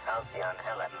as Halcyon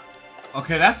Helen.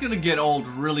 Okay, that's gonna get old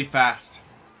really fast.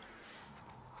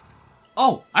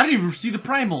 Oh, I didn't even see the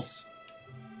primals.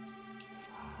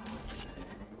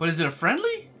 But is it a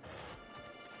friendly?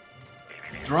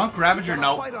 Drunk Ravager?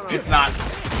 No, it's not.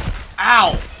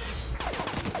 Ow!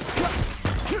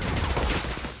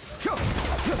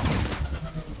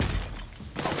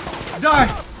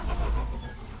 Die!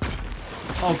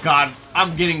 Oh god,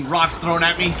 I'm getting rocks thrown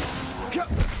at me.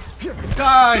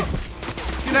 Die!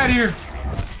 Get out of here!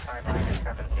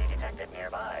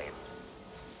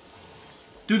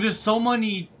 Dude, there's so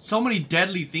many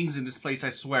deadly things in this place, I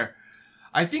swear.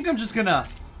 I think I'm just gonna...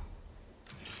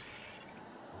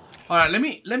 Alright, let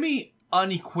me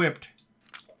unequip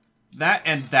that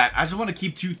and that. I just want to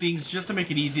keep two things just to make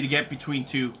it easy to get between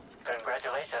two.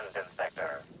 Congratulations,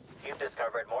 Inspector. You've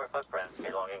discovered more footprints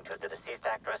belonging to the deceased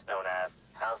actress known as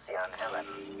Halcyon Helen.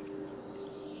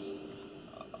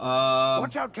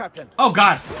 Watch out, Captain. Oh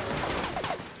god!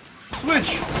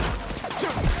 Switch!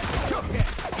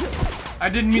 I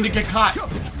didn't mean to get caught.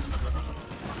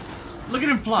 Look at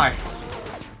him fly.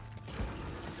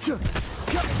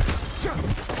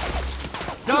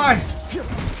 Die!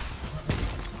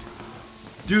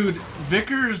 Dude,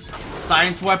 Vickers'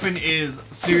 science weapon is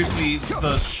seriously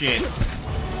the shit.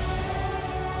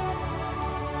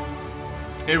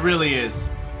 It really is.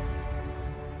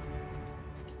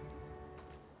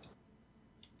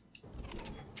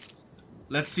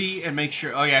 Let's see and make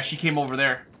sure. Oh yeah, she came over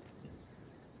there.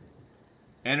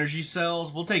 Energy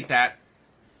cells, we'll take that.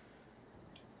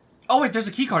 Oh wait, there's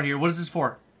a keycard here. What is this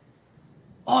for?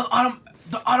 Oh,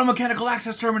 the automechanical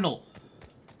access terminal.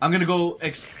 I'm gonna go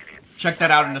check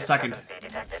that out in a second.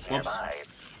 Whoops.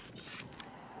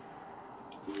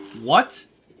 What?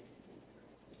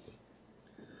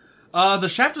 The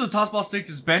shaft of the tossball stick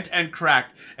is bent and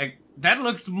cracked. And that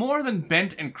looks more than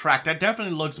bent and cracked. That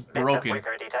definitely looks broken.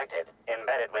 Wicker detected,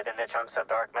 embedded within the chunks of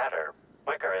dark matter.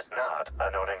 Wicker is not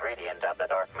a known ingredient of the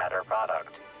dark matter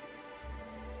product.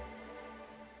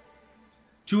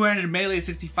 200 melee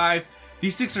 65.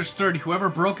 These sticks are sturdy. Whoever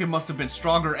broke it must have been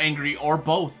stronger, angry, or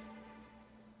both.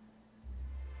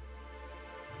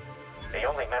 The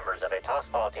only members of a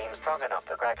tossball team strong enough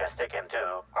to crack a stick in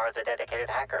two are the dedicated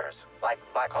hackers, like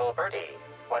Black Hole Birdie.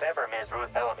 Whatever Ms.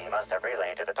 Ruth Bellamy must have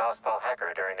relayed to the tossball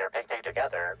hacker during their picnic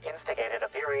together instigated a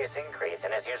furious increase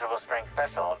in his usual strength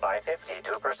threshold by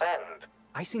 52%.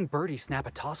 I seen Birdie snap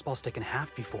a tossball stick in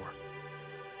half before.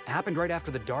 It happened right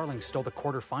after the Darlings stole the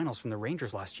quarterfinals from the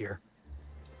Rangers last year.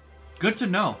 Good to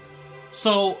know.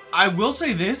 So, I will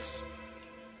say this.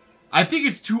 I think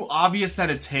it's too obvious that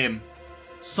it's him.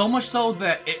 So much so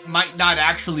that it might not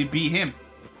actually be him.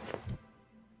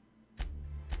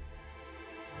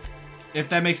 If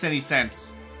that makes any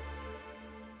sense.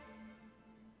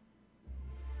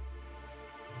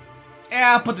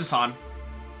 Yeah, I'll put this on.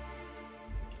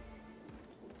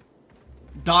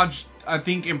 Dodge, I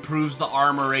think, improves the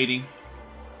armor rating.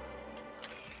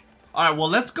 Alright, well,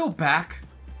 let's go back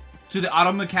to the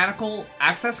automechanical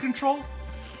access control.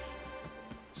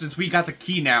 Since we got the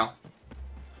key now.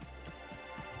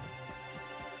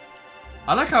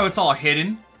 I like how it's all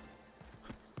hidden.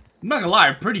 I'm not gonna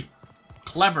lie, pretty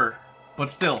clever. But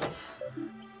still.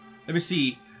 Let me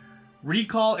see.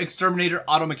 Recall Exterminator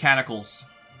Automechanicals.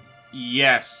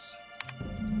 Yes.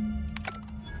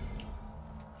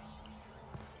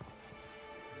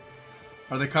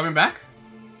 Are they coming back?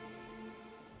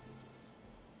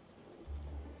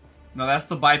 No, that's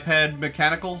the biped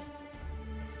mechanical.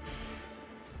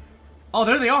 Oh,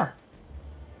 there they are.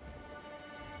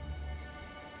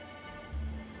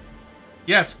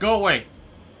 Yes, go away.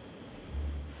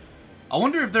 I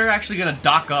wonder if they're actually gonna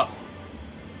dock up.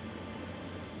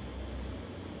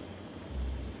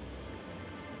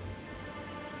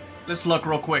 Let's look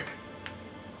real quick.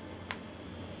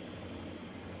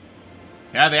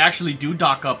 Yeah, they actually do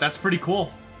dock up. That's pretty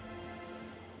cool.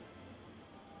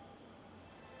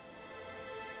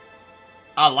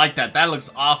 I like that. That looks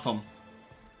awesome.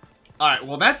 Alright,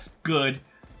 well that's good.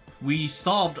 We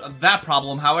solved that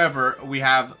problem. However, we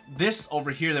have this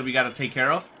over here that we gotta take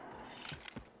care of.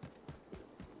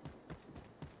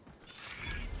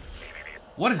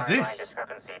 What is this?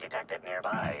 Discrepancy detected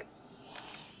nearby.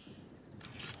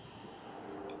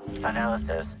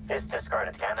 Analysis. This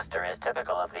discarded canister is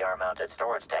typical of the R-mounted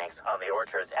storage tanks on the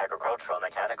orchard's agricultural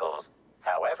mechanicals.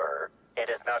 However, it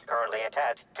is not currently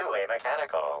attached to a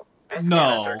mechanical. This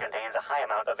canister contains a high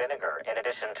amount of vinegar in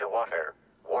addition to water.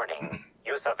 Warning.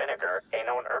 Use of vinegar, a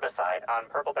known herbicide on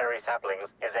purpleberry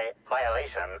saplings, is a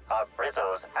violation of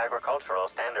Rizzo's agricultural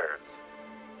standards.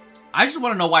 I just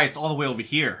want to know why it's all the way over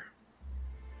here.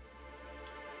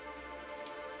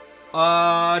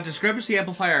 Discrepancy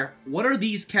amplifier. What are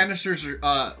these canisters,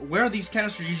 where are these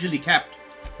canisters usually kept?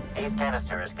 These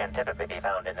canisters can typically be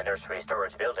found in the nursery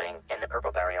storage building in the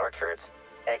Purpleberry Orchards.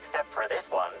 Except for this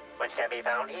one, which can be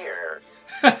found here.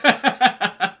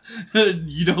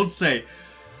 You don't say.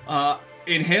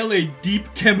 Inhale a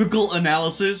deep chemical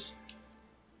analysis.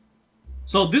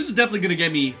 So this is definitely gonna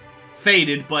get me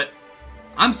faded, but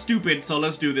I'm stupid, so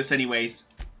let's do this anyways.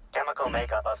 Chemical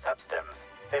makeup of substance.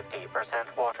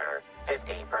 50% water,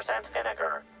 50%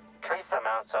 vinegar. Trace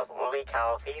amounts of woolly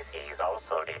cow feces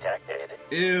also detected.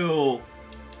 Ew.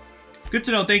 Good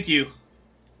to know, thank you.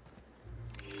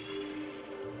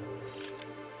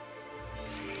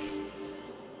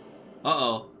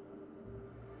 Uh-oh.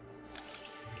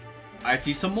 I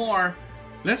see some more.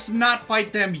 Let's not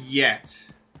fight them yet.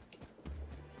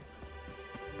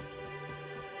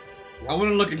 I want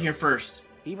to look in here first.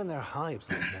 Even their hives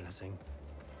look menacing.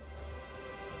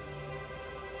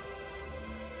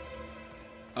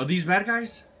 Are these bad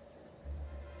guys?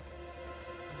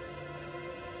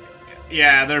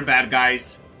 Yeah, they're bad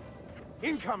guys.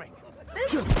 Incoming.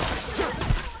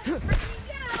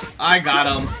 I got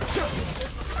him.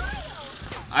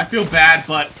 I feel bad,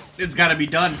 but it's gotta be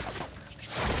done.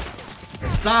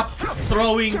 Stop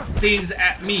throwing things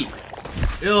at me.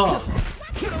 Ugh.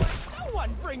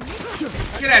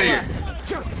 Get out of here.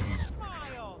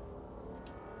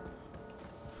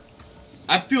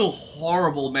 I feel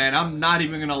horrible, man. I'm not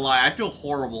even gonna lie. I feel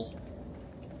horrible.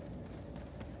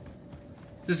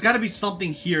 There's gotta be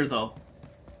something here, though.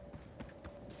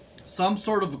 Some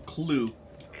sort of a clue.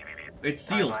 It's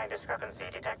sealed. Timeline discrepancy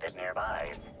detected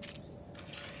nearby.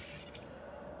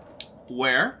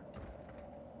 Where?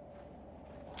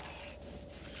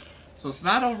 So it's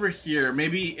not over here.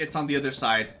 Maybe it's on the other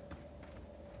side.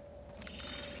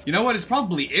 You know what? It's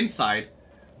probably inside.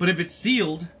 But if it's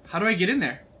sealed, how do I get in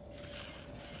there?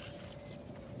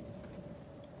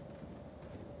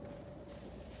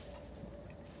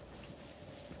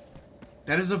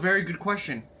 That is a very good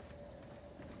question.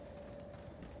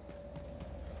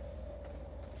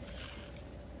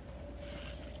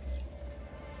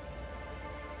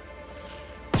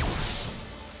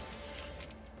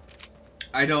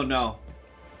 I don't know.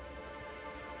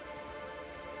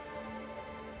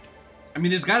 I mean,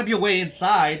 there's got to be a way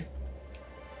inside,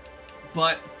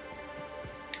 but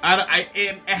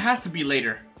it has to be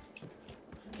later.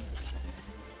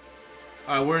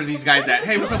 All right, where are these guys at?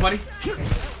 Hey, what's up, buddy?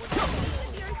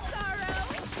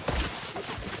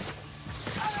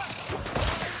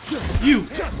 You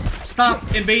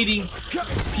stop invading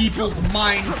people's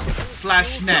minds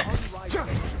 / necks.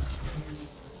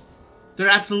 They're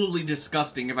absolutely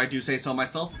disgusting, if I do say so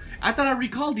myself. I thought I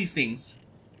recalled these things.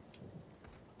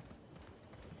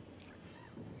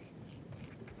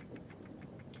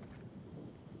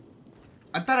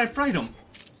 I thought I fried them.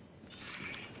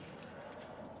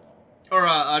 Or,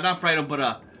 not fried them,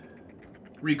 but,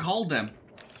 recalled them.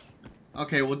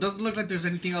 Okay, well, it doesn't look like there's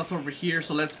anything else over here,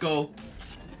 so let's go.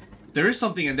 There is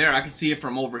something in there. I can see it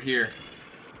from over here.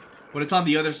 But it's on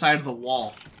the other side of the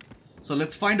wall. So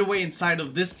let's find a way inside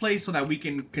of this place so that we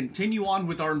can continue on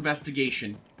with our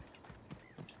investigation.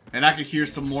 And I can hear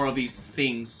some more of these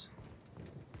things.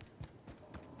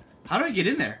 How do I get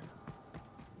in there?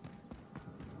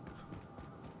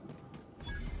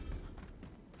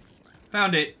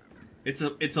 Found it. It's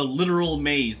a literal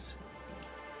maze.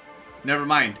 Never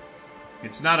mind.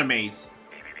 It's not a maze.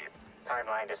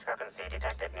 Timeline discrepancy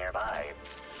detected nearby.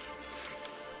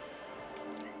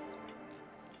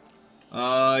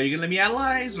 You gonna let me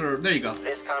analyze, or there you go.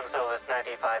 This console is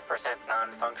 95%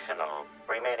 non-functional.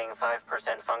 Remaining 5%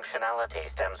 functionality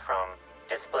stems from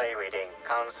display reading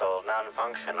console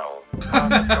non-functional.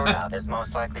 Cause of shortout is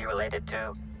most likely related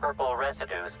to purple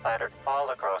residue splattered all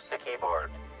across the keyboard.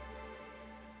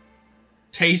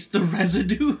 Taste the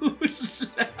residue?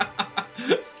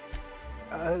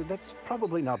 That's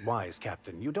probably not wise,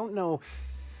 Captain. You don't know...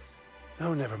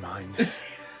 Oh, never mind.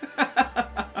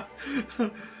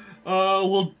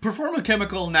 We'll perform a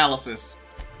chemical analysis.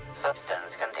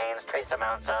 Substance contains trace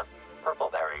amounts of purple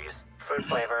berries, fruit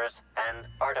flavors, and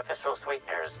artificial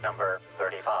sweeteners number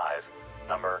 35,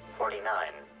 number 49,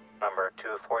 number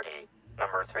 240,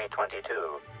 number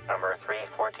 322, number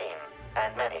 314,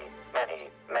 and many, many,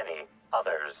 many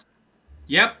others.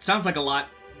 Yep, sounds like a lot.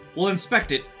 We'll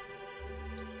inspect it.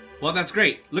 Well, that's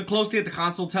great. Look closely at the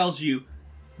console tells you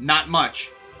not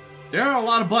much. There are a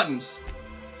lot of buttons.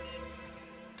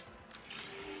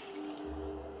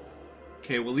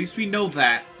 Okay, well, at least we know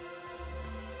that.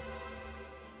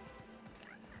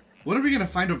 What are we gonna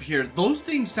find over here? Those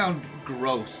things sound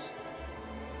gross.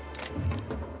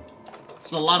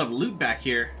 There's a lot of loot back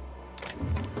here.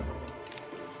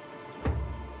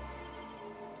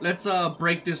 Let's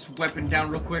break this weapon down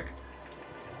real quick.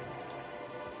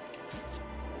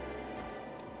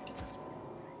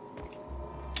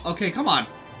 Okay, come on.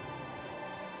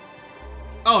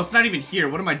 Oh, it's not even here.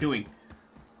 What am I doing?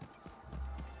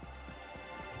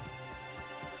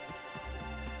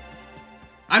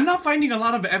 I'm not finding a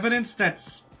lot of evidence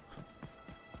that's...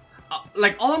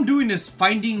 like, all I'm doing is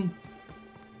finding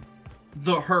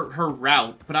her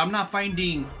route, but I'm not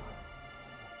finding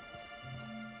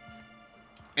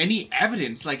any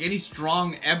evidence, like any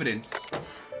strong evidence.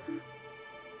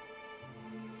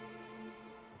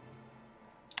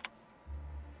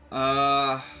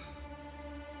 I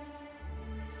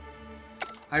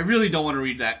really don't want to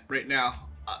read that right now.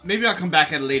 Maybe I'll come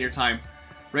back at a later time.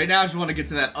 Right now, I just want to get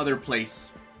to that other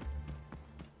place.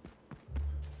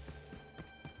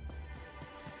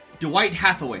 Dwight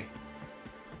Hathaway.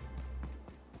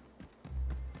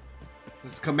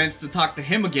 Let's commence to talk to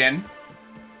him again.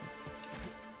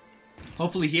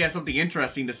 Hopefully he has something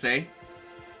interesting to say.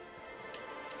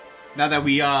 Now that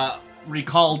we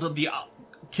recalled the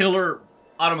killer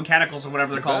auto mechanicals or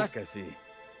whatever they're called. Back, I see.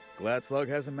 Glad Slug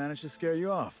hasn't managed to scare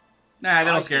you off. Nah, they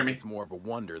don't scare me. It's more of a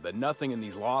wonder that nothing in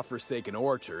these law-forsaken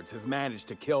orchards has managed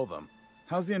to kill them.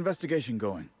 How's the investigation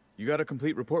going? You got a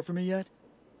complete report for me yet?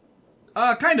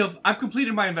 Kind of. I've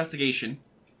completed my investigation.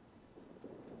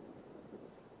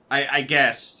 I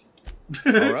guess.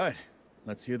 Alright,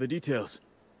 let's hear the details.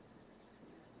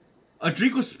 A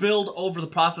drink was spilled over the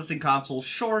processing console,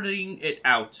 shorting it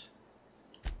out.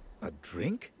 A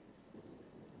drink?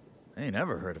 I ain't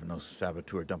never heard of no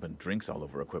saboteur dumping drinks all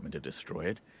over equipment to destroy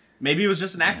it. Maybe it was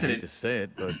just an accident. I hate to say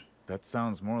it, but that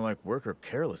sounds more like worker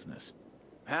carelessness.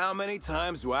 How many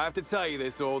times do I have to tell you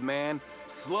this, old man?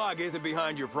 Slug isn't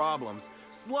behind your problems.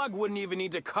 Slug wouldn't even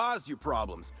need to cause you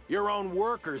problems. Your own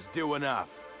workers do enough.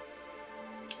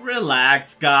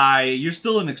 Relax, guy. You're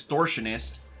still an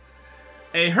extortionist.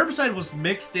 A herbicide was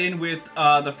mixed in with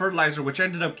the fertilizer, which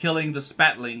ended up killing the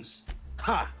spatlings.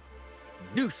 Ha!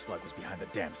 Knew Slug was behind the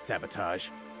damn sabotage.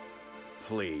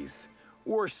 Please.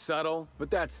 We're subtle,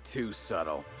 but that's too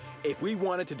subtle. If we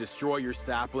wanted to destroy your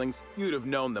saplings, you'd have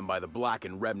known them by the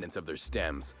blackened remnants of their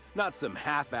stems, not some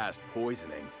half-assed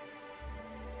poisoning.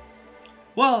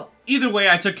 Well, either way,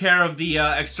 I took care of the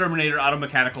exterminator auto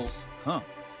mechanicals. Huh.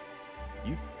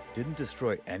 You didn't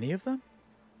destroy any of them?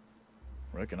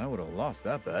 Reckon I would have lost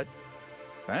that bet.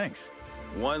 Thanks.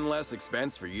 One less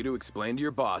expense for you to explain to your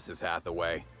bosses,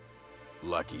 Hathaway.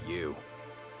 Lucky you.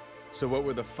 So what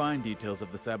were the fine details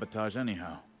of the sabotage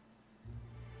anyhow?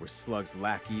 Were Slug's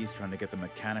lackeys trying to get the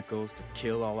mechanicals to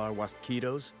kill all our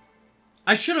waspitos?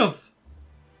 I should have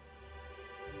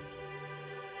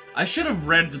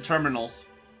read the terminals.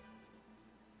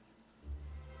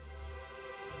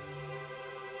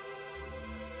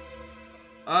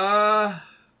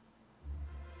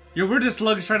 You're worried this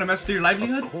Slug is trying to mess with your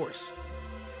livelihood? Of course.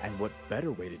 And what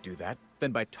better way to do that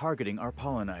than by targeting our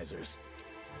pollinizers?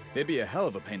 They'd be a hell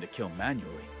of a pain to kill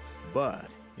manually,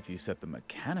 but if you set the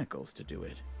mechanicals to do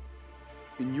it...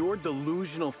 In your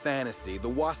delusional fantasy, the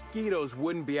waspitos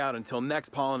wouldn't be out until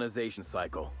next pollinization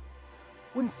cycle.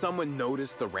 Wouldn't someone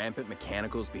notice the rampant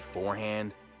mechanicals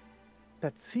beforehand?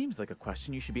 That seems like a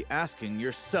question you should be asking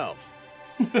yourself.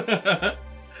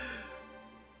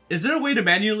 Is there a way to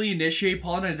manually initiate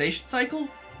pollinization cycle?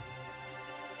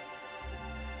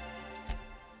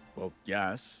 Well,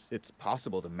 yes, it's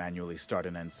possible to manually start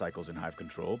and end cycles in Hive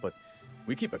Control, but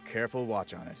we keep a careful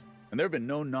watch on it. And there have been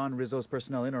no non-Rizzo's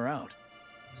personnel in or out.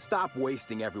 Stop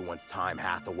wasting everyone's time,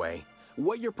 Hathaway.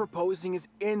 What you're proposing is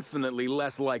infinitely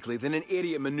less likely than an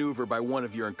idiot maneuver by one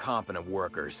of your incompetent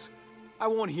workers. I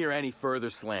won't hear any further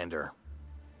slander.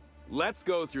 Let's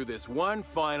go through this one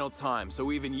final time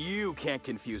so even you can't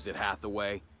confuse it,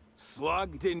 Hathaway.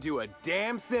 Slug didn't do a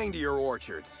damn thing to your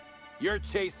orchards. You're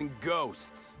chasing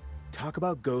ghosts. Talk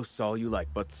about ghosts all you like,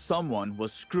 but someone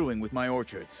was screwing with my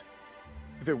orchards.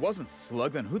 If it wasn't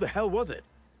Slug, then who the hell was it?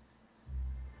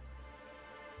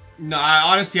 No,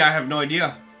 honestly, I have no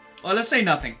idea. Well, let's say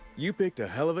nothing. You picked a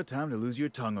hell of a time to lose your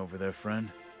tongue over there,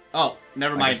 friend. Oh,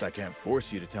 never mind. I guess I can't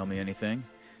force you to tell me anything.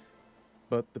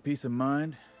 But the peace of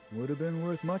mind would have been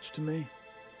worth much to me.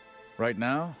 Right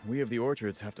now, we of the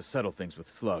orchards have to settle things with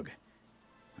Slug.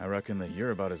 I reckon that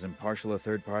you're about as impartial a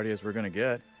third party as we're gonna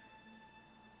get.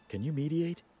 Can you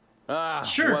mediate?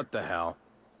 Sure. What the hell?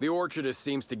 The orchardist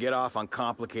seems to get off on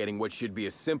complicating what should be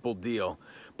a simple deal,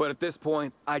 but at this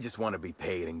point, I just want to be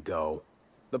paid and go.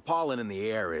 The pollen in the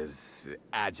air is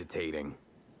agitating.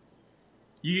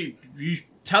 You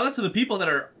tell it to the people that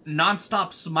are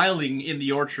non-stop smiling in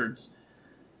the orchards.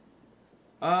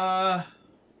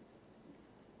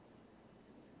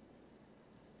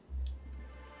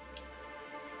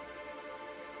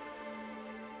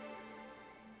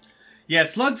 Yeah,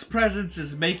 Slug's presence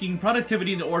is making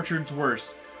productivity in the orchards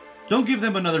worse. Don't give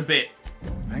them another bit.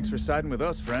 Thanks for siding with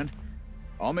us, friend.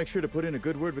 I'll make sure to put in a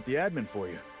good word with the admin for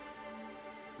you.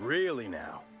 Really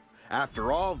now?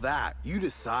 After all that, you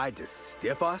decide to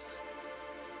stiff us?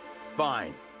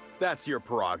 Fine. That's your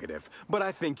prerogative. But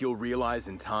I think you'll realize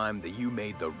in time that you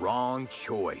made the wrong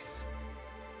choice.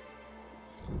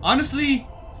 Honestly,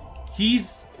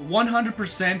 he's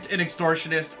 100% an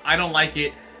extortionist. I don't like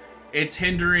it. It's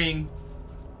hindering...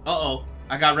 Uh-oh.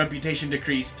 I got reputation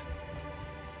decreased.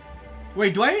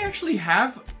 Wait, do I actually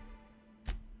have...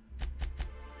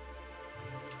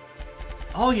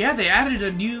 Oh yeah, they added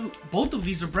a new... Both of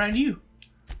these are brand new.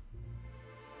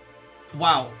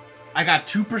 Wow. I got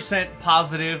 2%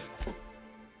 positive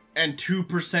and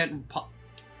 2%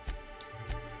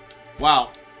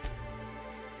 Wow.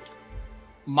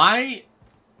 My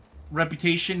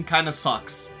reputation kind of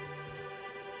sucks.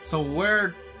 So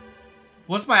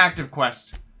what's my active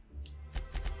quest?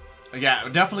 Yeah,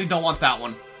 definitely don't want that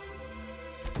one.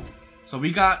 So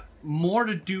we got more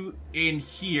to do in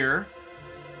here.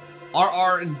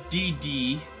 RR and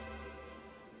DD.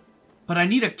 But I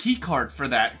need a key card for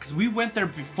that, because we went there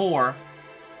before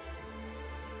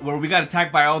where we got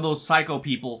attacked by all those psycho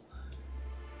people.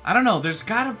 I don't know, there's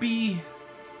gotta be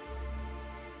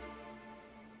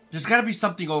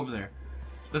something over there.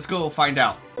 Let's go find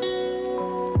out.